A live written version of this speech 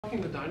The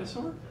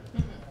dinosaur?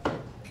 I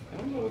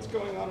don't know what's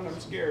going on and I'm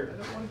scared. I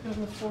don't want to get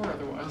on the floor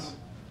otherwise.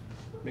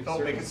 Make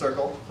a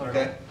circle.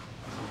 Okay.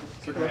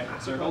 Circle.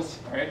 Right. Circles.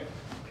 All right.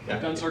 Yeah.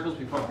 I've done circles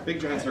before. Big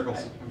giant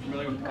circles. I'm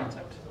familiar with the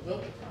concept.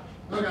 Oh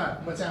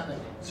God, what's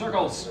happening?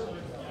 Circles.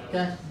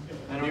 Okay.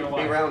 I don't know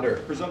why. Big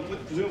rounder.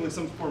 Presumably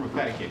some form of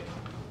patty cake.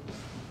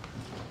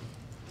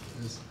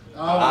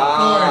 Oh, of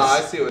I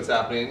course. see what's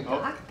happening.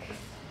 Duck.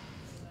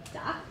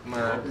 Duck.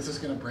 Oh. This is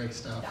gonna break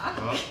stuff. Duck.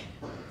 Oh.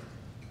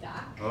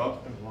 Duck. Oh.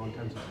 It's been a long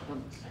time since I've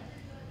done this.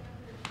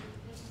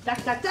 Duck,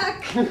 duck,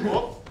 duck.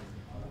 Oh.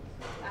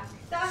 Duck,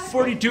 duck.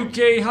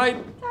 42K height.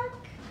 Duck.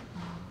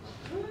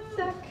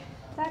 Duck,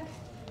 duck,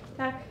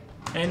 duck.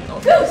 And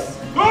Goose!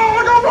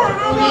 Oh, go for it!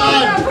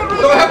 God.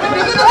 Do I have to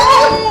do this?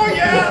 Oh,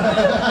 yeah!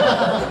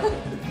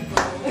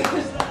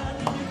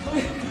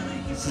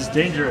 this is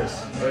dangerous.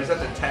 Do I just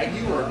have to tag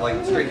you or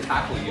like straight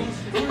tackle you?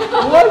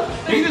 What?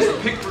 He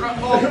just picked her up.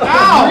 Oh,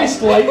 ow!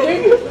 Grease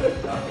lightning?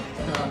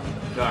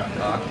 Duck.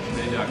 Duck.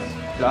 They duck.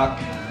 Duck.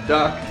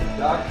 Duck.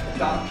 Duck.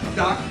 Duck.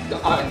 Duck.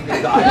 Duck. I'm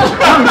gonna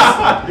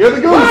die. You're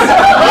the goose!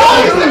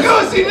 Oh, he's the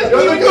goose! He just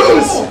You're the beat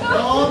goose!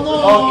 Oh no!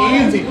 Oh,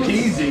 easy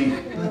peasy.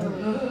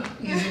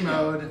 Easy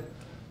mode.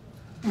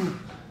 And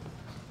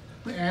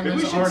Maybe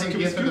we there's should already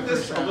gift for the scoot this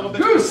first a round. little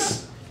bit.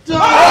 Goose!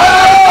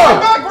 Oh!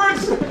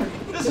 Backwards!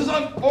 This is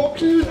on. Oh,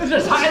 This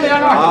is highly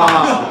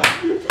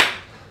unorthodox.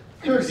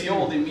 Here's the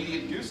old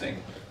immediate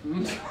goosing.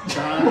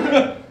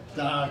 Duck.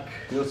 Duck.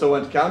 You also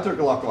went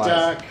counterclockwise.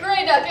 Duck.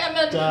 Gray duck, I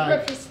meant Duck.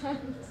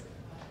 represents.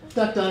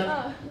 Duck.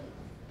 Duck.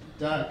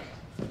 Duck.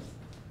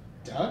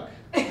 Duck.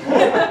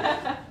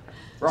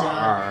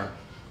 Rawr.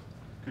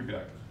 Creepy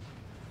duck.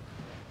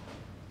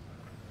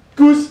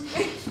 Goose!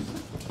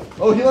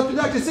 Oh, he left the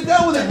duck to sit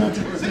down with it!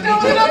 Sit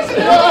down, sit down, sit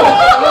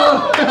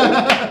down!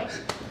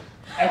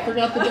 I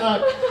forgot the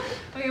duck.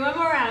 Okay, one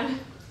more round.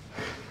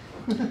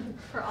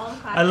 For all the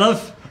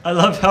classes. I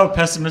love how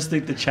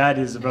pessimistic the chat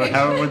is about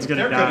how everyone's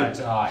gonna They're die. gonna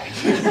die.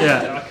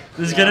 Yeah,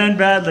 this is gonna end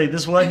badly.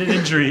 This will end in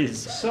injuries.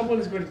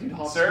 Someone's going to need Sir,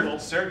 hospital.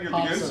 sir, you're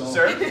the goose. Hospital.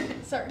 Sir.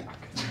 Sorry.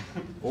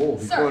 Oh,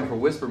 he's Sir. going for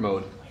whisper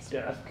mode.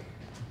 Yeah.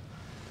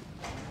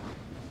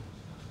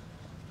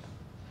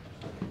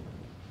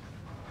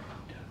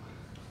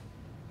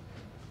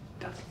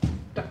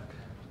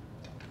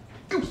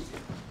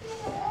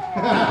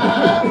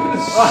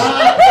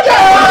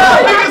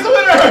 Biggest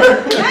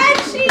winner! Bad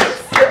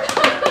sheets!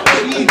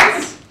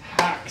 Jeez.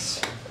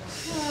 Hacks.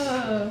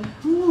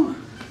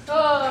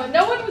 Oh,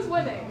 no one was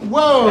winning.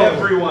 Whoa!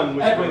 Everyone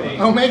was winning.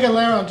 Omega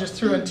Laron just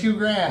threw in $2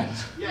 grand.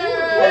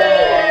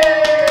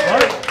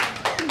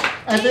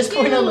 At this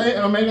point,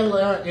 Omega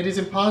Laron, it is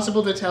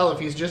impossible to tell if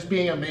he's just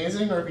being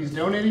amazing or if he's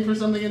donating for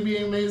something and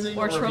being amazing.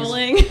 Or if he's-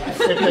 trolling. If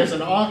there's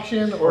an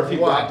auction or Or if he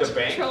what. robbed a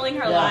bank. Trolling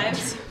our Yeah.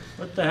 lives.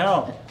 What the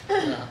hell?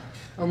 Yeah.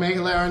 Omega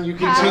Laron, you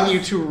Hacks. continue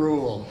to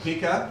rule.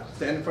 Pika,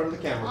 stand in front of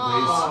the camera,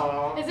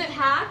 Aw. Is it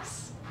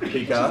hacks? please.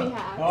 Should be Pika.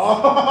 hacks.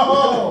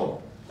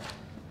 Oh!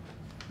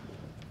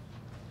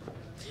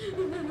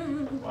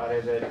 What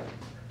is it?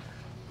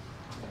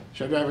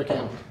 Show driver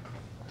cam.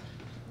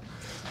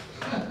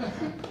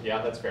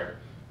 Yeah, that's fair.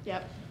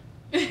 Yep.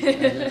 And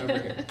then over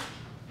here.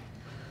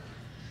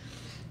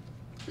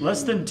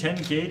 Less than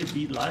 10K to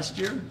beat last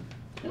year?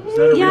 Was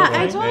that a Yeah,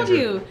 real I thing? told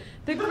you.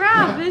 The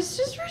graph is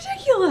just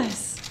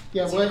ridiculous.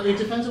 Yeah, well, it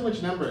depends on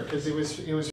which number, because it was